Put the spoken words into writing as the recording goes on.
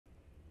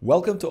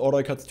Welcome to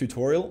Autocut's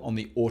tutorial on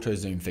the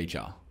AutoZoom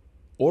feature.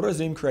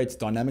 AutoZoom creates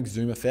dynamic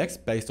zoom effects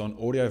based on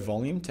audio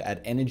volume to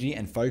add energy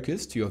and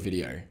focus to your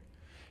video.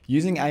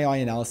 Using AI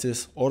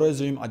analysis,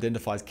 AutoZoom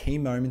identifies key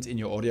moments in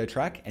your audio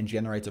track and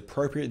generates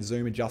appropriate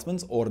zoom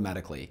adjustments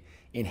automatically,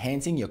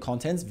 enhancing your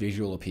content's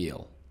visual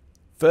appeal.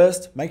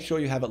 First, make sure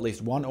you have at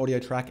least one audio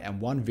track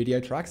and one video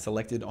track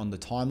selected on the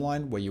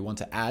timeline where you want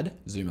to add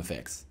zoom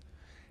effects.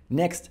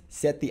 Next,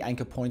 set the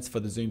anchor points for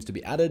the zooms to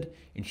be added,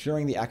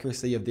 ensuring the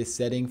accuracy of this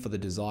setting for the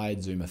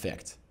desired zoom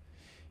effect.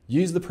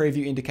 Use the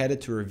preview indicator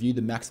to review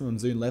the maximum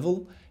zoom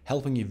level,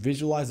 helping you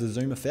visualize the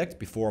zoom effect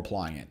before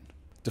applying it.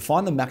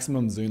 Define the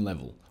maximum zoom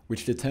level,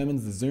 which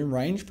determines the zoom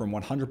range from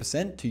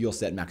 100% to your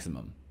set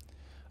maximum.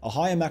 A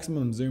higher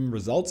maximum zoom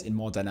results in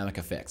more dynamic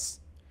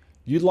effects.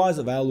 Utilize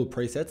available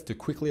presets to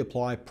quickly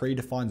apply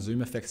predefined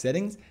zoom effect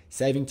settings,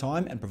 saving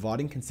time and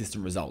providing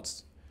consistent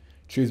results.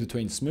 Choose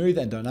between smooth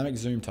and dynamic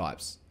zoom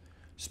types.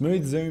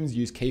 Smooth zooms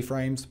use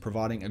keyframes,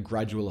 providing a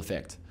gradual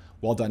effect,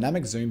 while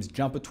dynamic zooms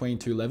jump between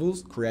two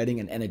levels, creating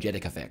an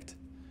energetic effect.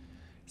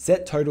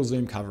 Set total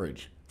zoom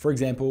coverage. For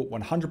example,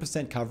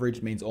 100%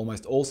 coverage means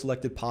almost all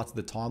selected parts of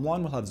the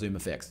timeline will have zoom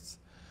effects,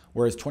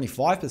 whereas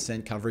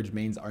 25% coverage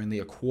means only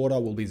a quarter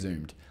will be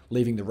zoomed,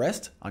 leaving the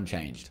rest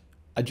unchanged.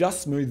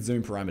 Adjust smooth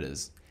zoom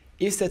parameters.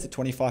 If set to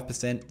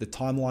 25%, the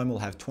timeline will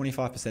have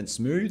 25%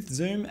 smooth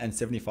zoom and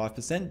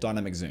 75%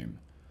 dynamic zoom.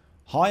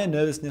 Higher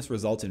nervousness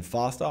results in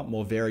faster,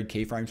 more varied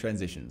keyframe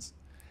transitions.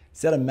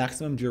 Set a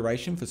maximum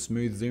duration for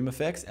smooth zoom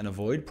effects and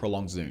avoid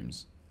prolonged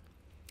zooms.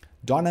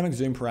 Dynamic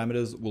zoom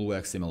parameters will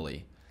work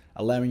similarly,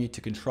 allowing you to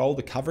control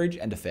the coverage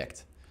and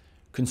effect.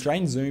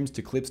 Constrain zooms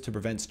to clips to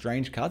prevent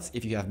strange cuts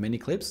if you have many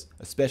clips,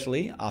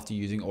 especially after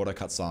using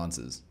Autocut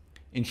silencers.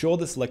 Ensure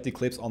the selected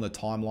clips on the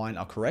timeline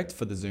are correct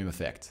for the zoom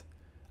effect.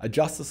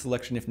 Adjust the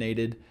selection if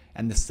needed,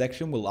 and the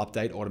section will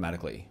update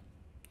automatically.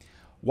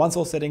 Once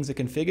all settings are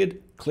configured,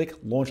 click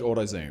Launch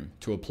AutoZoom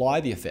to apply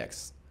the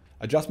effects.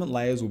 Adjustment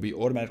layers will be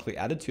automatically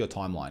added to your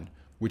timeline,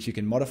 which you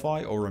can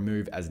modify or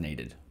remove as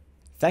needed.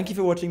 Thank you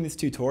for watching this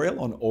tutorial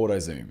on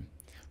AutoZoom.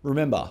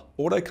 Remember,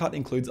 Autocut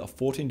includes a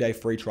 14-day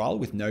free trial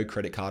with no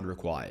credit card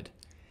required.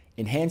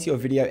 Enhance your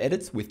video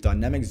edits with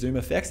dynamic zoom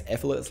effects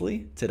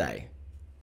effortlessly today.